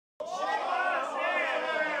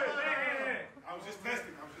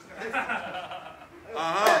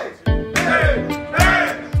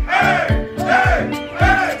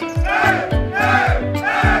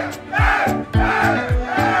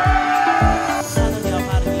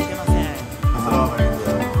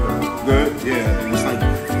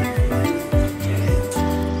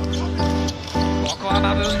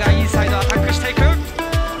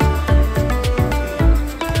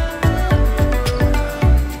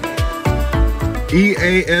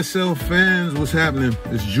EASL fans, what's happening?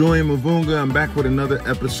 It's Julian Mavunga. I'm back with another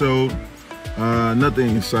episode.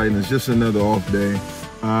 Nothing exciting, it's just another off day.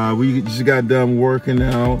 We just got done working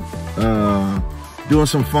out, doing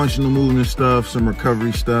some functional movement stuff, some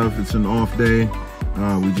recovery stuff. It's an off day.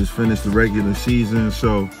 We just finished the regular season,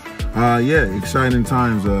 so yeah, exciting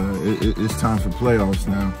times. It's time for playoffs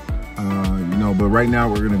now. But right now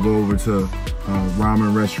we're gonna go over to a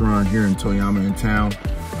ramen restaurant here in Toyama in town.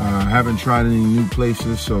 Haven't tried any new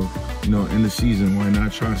places, so in the season, why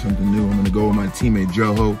not try something new? I'm gonna go with my teammate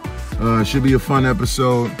Joho. Should be a fun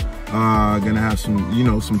episode. Gonna have some,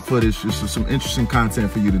 some footage, just some interesting content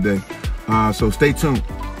for you today. So stay tuned.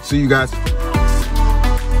 See you guys.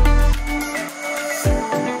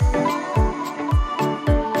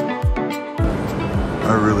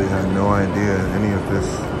 I really had no idea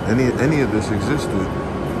any of this existed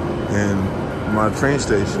in my train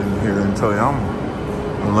station here in Toyama.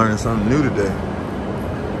 I'm learning something new today.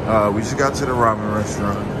 We just got to the ramen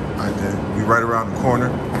restaurant. We right around the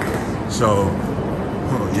corner. So,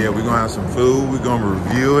 yeah, we're gonna have some food. We're gonna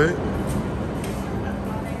review it.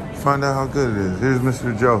 Find out how good it is. Here's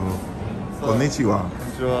Mr. Joho. Konnichiwa.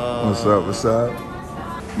 What's up, what's up?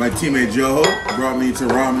 My teammate Joho brought me to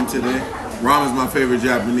ramen today. Ramen's my favorite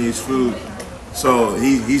Japanese food. So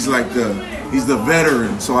he's the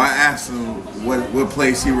veteran. So I asked him what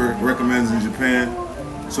place he recommends in Japan.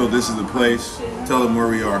 So this is the place. Tell them where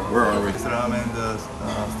we are. Where are we? It's ramen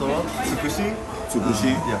store, Tsukushi.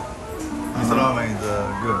 Tsukushi? Yeah. This ramen is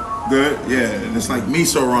good. Good? Yeah, and it's like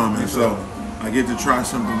miso ramen. So I get to try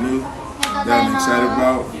something new that I'm excited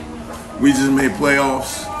about. We just made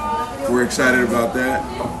playoffs. We're excited about that.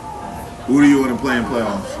 Who do you want to play in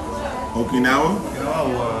playoffs? Okinawa?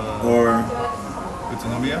 Or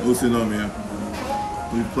Utsunomiya? Utsunomiya.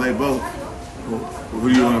 We play both. Who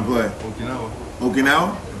do you want to play? Okinawa.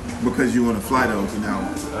 Okinawa? Because you want to fly to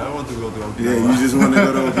Okinawa. I want to go to Okinawa. Yeah, you just want to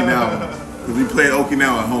go to Okinawa. Because we played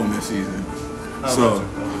Okinawa at home this season. So,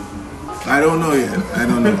 I don't know yet. I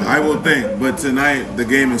don't know. I will think. But tonight, the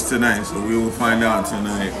game is tonight. So we will find out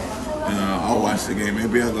tonight. I'll watch the game.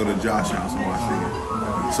 Maybe I'll go to Josh's house and watch the game.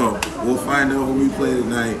 So, we'll find out when we play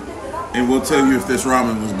tonight. And we'll tell you if this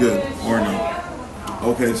ramen was good or not.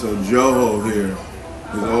 Okay, so Joho here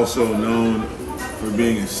is also known for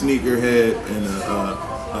being a sneakerhead and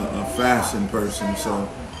a fashion person. So,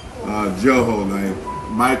 Joho,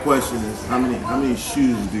 my question is, how many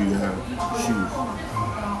shoes do you have? Shoes?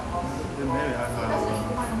 Maybe I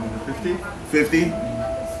have 50. 50?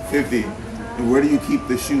 50. And where do you keep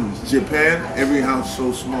the shoes? Japan, every house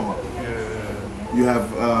so small. You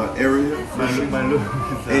have area for shoes? My room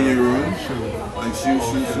is in your room? shoes. Like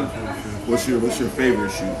shoes. What's your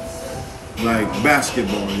favorite shoe? Like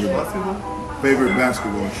basketball. Basketball? Favorite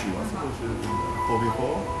basketball shoe? Kobe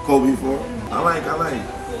 4. Kobe 4. I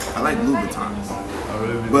like Louboutins.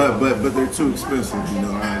 But they're too expensive, I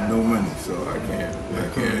have no money, so I can't.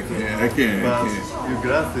 Your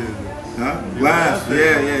glasses. Huh? Glass,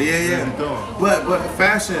 yeah. But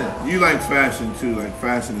fashion, you like fashion too. Like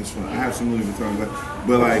fashion is fun. I have some Louis Vuitton,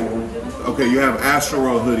 but okay, you have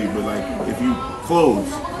Astro hoodie, but if you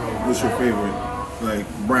clothes, what's your favorite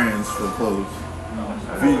brands for clothes?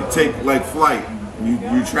 If you take flight,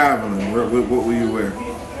 you traveling, what will you wear?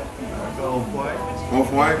 Off-White.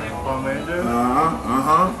 Off-White? Palm Ranger.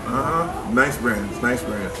 Nice brands.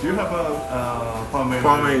 Do you have a Palm Ranger?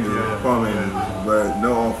 Palm Ranger, but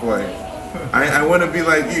no Off-White. I want to be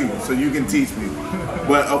like you, so you can teach me.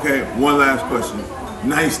 But okay, one last question.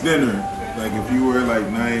 Nice dinner. If you wear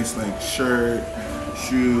nice shirt,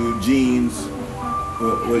 shoe, jeans,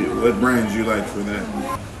 what brands you like for that?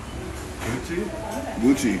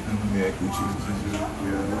 Gucci? Yeah, Gucci.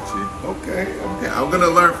 Okay. I'm gonna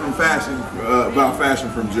learn from about fashion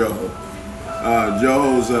from Joho.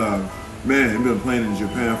 Joho's he's been playing in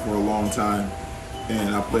Japan for a long time,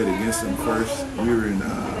 and I played against him first.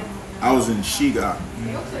 I was in Shiga,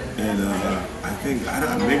 and I think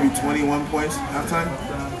maybe 21 points halftime.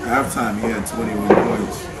 Halftime, he had 21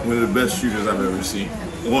 points. One of the best shooters I've ever seen.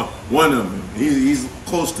 One of them. He's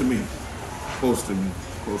close to me. Close to me.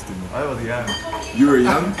 I was young. You were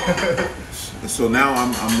young? So now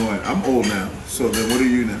I'm what? I'm old now. So then what are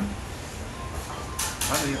you now?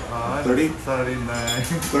 30? 39.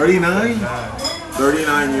 39?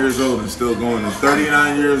 39 years old and still going. At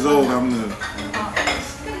 39 years old, I'm gonna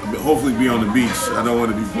hopefully be on the beach. I don't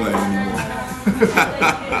want to be playing anymore.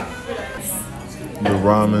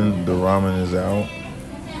 The ramen is out.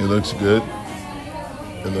 It looks good.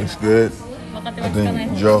 I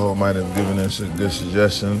think Joho might have given us a good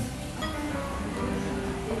suggestion.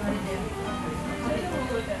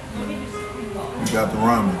 You got the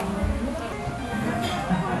ramen.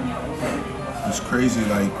 It's crazy,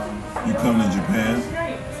 like, you come to Japan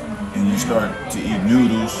and you start to eat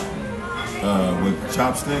noodles with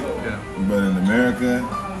chopstick, but in America,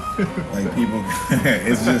 like people,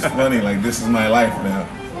 it's just funny, like this is my life now.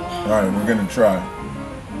 All right, we're gonna try.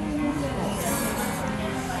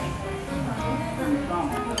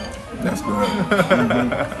 That's good.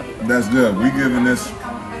 That's good. We're giving this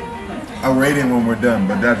a rating when we're done,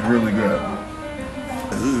 but that's really good.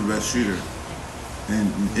 Who's the best shooter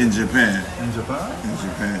in Japan? In Japan? In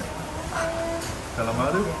Japan.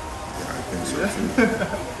 Calamari? Yeah, I think so too.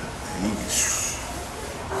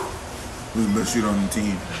 Who's the best shooter on the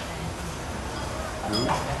team?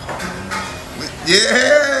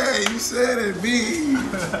 Yeah, you said it. Me.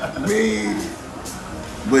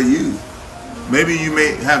 But you. Maybe you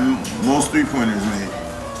may have most three-pointers made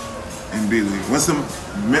in B.LEAGUE. What's the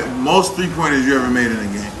most three-pointers you ever made in a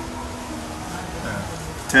game?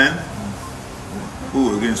 10?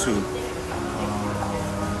 Who, against who?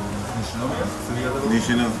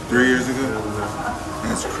 Nishino, 3 years ago?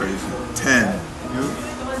 That's crazy. 10. You?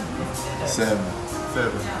 7.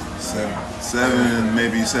 7. 7,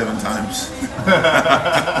 maybe 7 times.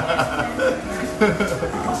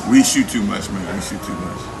 We shoot too much, man. We shoot too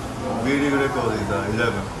much. B.LEAGUE record is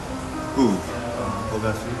 11. Who?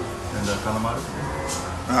 Kogashi and Calamari.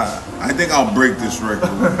 I think I'll break this record.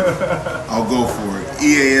 I'll go for it.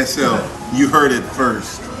 EASL, you heard it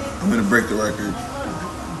first. I'm gonna break the record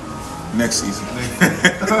next season.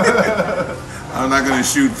 I'm not gonna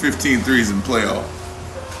shoot 15 threes in playoff.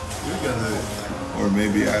 You can do it. Or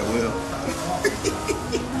maybe I will.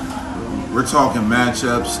 We're talking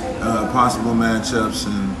matchups, possible matchups,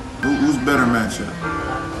 and who's better matchup?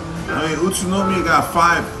 I mean, Utsunomiya got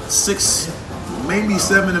 5, 6, maybe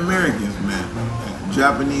 7 Americans, man.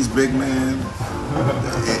 Japanese big man.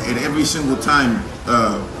 And every single time,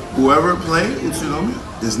 whoever plays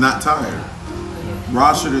Utsunomiya is not tired.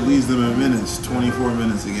 Roster that leads them in minutes, 24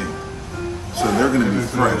 minutes a game. So they're going to be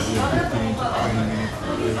fresh.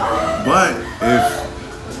 But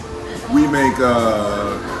if we make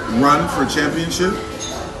a run for championship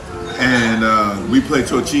and we play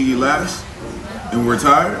Tochigi last and we're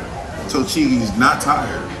tired, Tochigi's not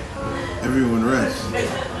tired. Everyone rests.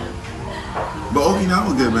 But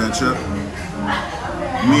Okinawa, good matchup.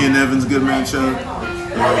 Me and Evan's good matchup.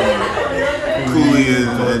 Cooley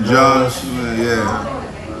and Josh, yeah.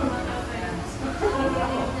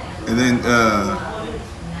 And then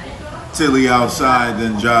Tilly outside,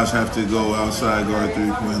 then Josh have to go outside, guard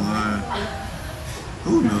 3-point line.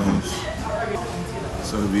 Who knows?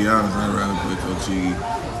 So to be honest, I'd rather play Tochigi.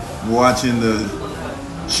 I'm watching the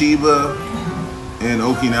Chiba and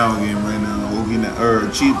Okinawa game right now.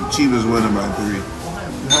 Chiba's winning by 3. You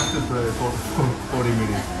have to play for 40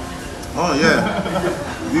 minutes. Oh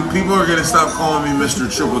yeah. People are gonna stop calling me Mr.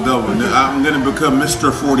 Triple Double. I'm gonna become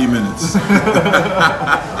Mr. 40 Minutes.